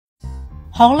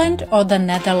Holland or the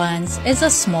Netherlands is a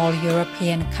small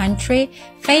European country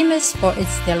famous for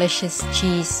its delicious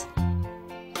cheese.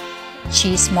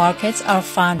 Cheese markets are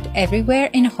found everywhere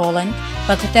in Holland,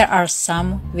 but there are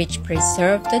some which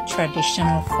preserve the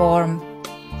traditional form.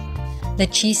 The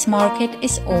cheese market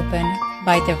is opened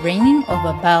by the ringing of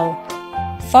a bell.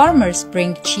 Farmers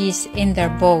bring cheese in their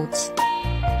boats.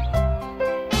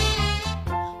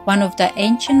 One of the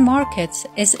ancient markets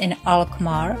is in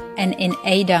Alkmaar and in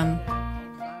Edam.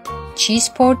 Cheese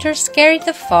porters carry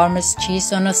the farmers'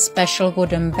 cheese on a special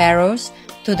wooden barrows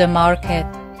to the market.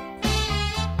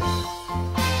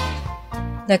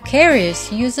 The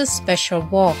carriers use a special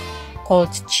walk called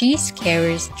cheese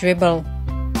carrier's dribble.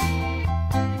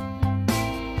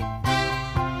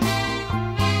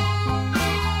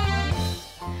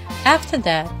 After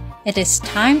that, it is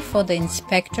time for the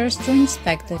inspectors to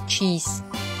inspect the cheese.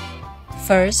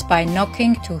 First by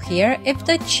knocking to hear if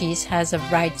the cheese has a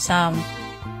right sound.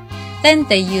 Then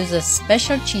they use a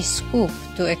special cheese scoop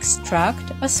to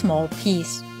extract a small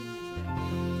piece.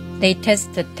 They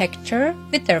test the texture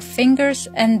with their fingers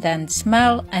and then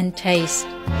smell and taste.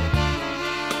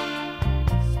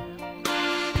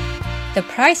 The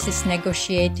price is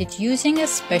negotiated using a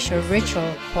special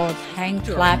ritual called hand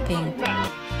clapping.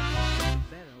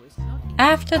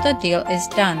 After the deal is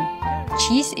done,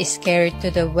 cheese is carried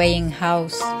to the weighing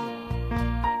house.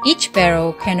 Each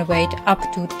barrow can weigh up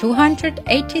to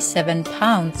 287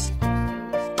 pounds.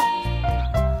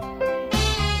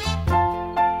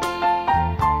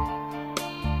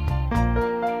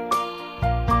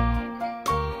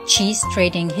 Cheese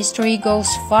trading history goes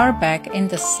far back in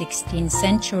the 16th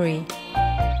century.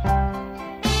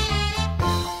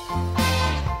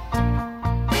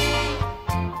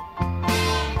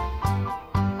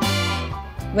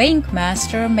 Weighing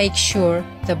master makes sure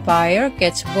the buyer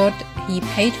gets what he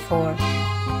paid for.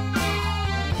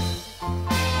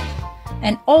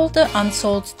 And all the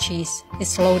unsold cheese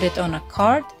is loaded on a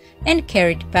cart and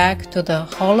carried back to the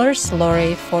hauler's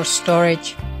lorry for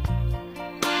storage.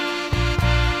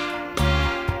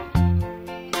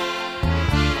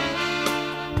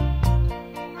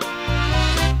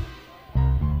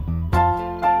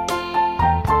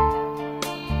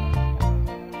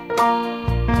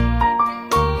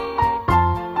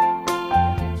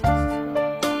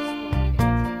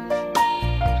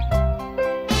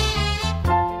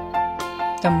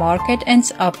 The market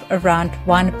ends up around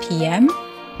 1 p.m.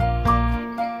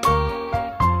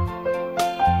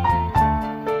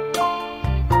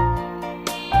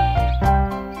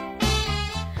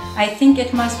 I think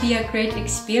it must be a great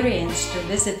experience to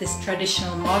visit this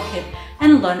traditional market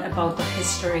and learn about the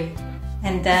history.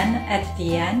 And then, at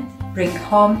the end, bring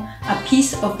home a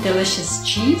piece of delicious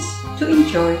cheese to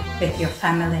enjoy with your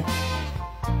family.